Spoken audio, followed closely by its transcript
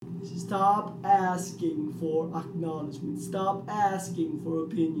Stop asking for acknowledgement. Stop asking for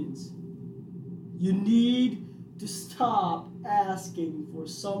opinions. You need to stop asking for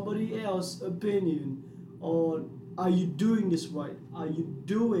somebody else's opinion on, are you doing this right? Are you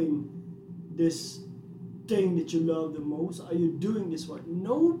doing this thing that you love the most? Are you doing this right?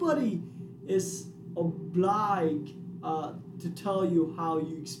 Nobody is obliged to tell you how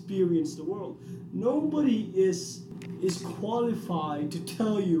you experience the world. Nobody is qualified to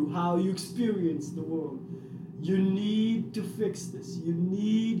tell you how you experience the world. You need to fix this. You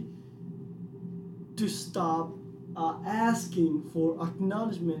need to stop asking for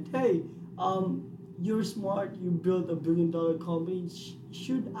acknowledgement. Hey, you're smart. You built a $1 billion company.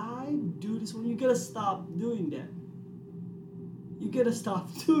 Should I do this one? You gotta stop doing that. You gotta stop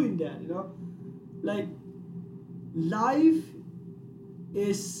doing that. You know, like, life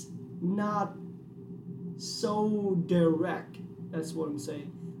is not so direct. That's what I'm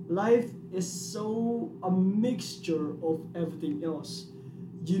saying. Life is so a mixture of everything else.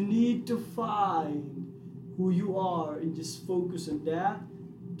 You need to find who you are and just focus on that,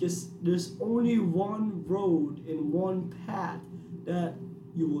 because there's only one road and one path that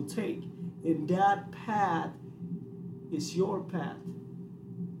you will take, and that path is your path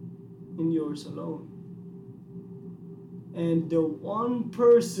and yours alone. And the one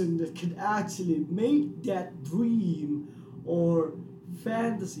person that can actually make that dream or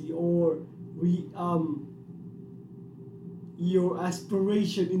fantasy or your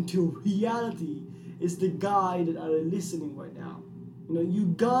aspiration into reality is the guy that are listening right now. You know, you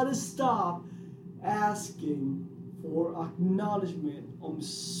gotta stop asking for acknowledgement on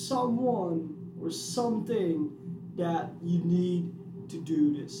someone or something that you need to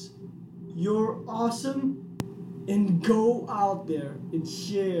do this. You're awesome, and go out there and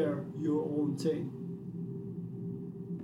share your own thing.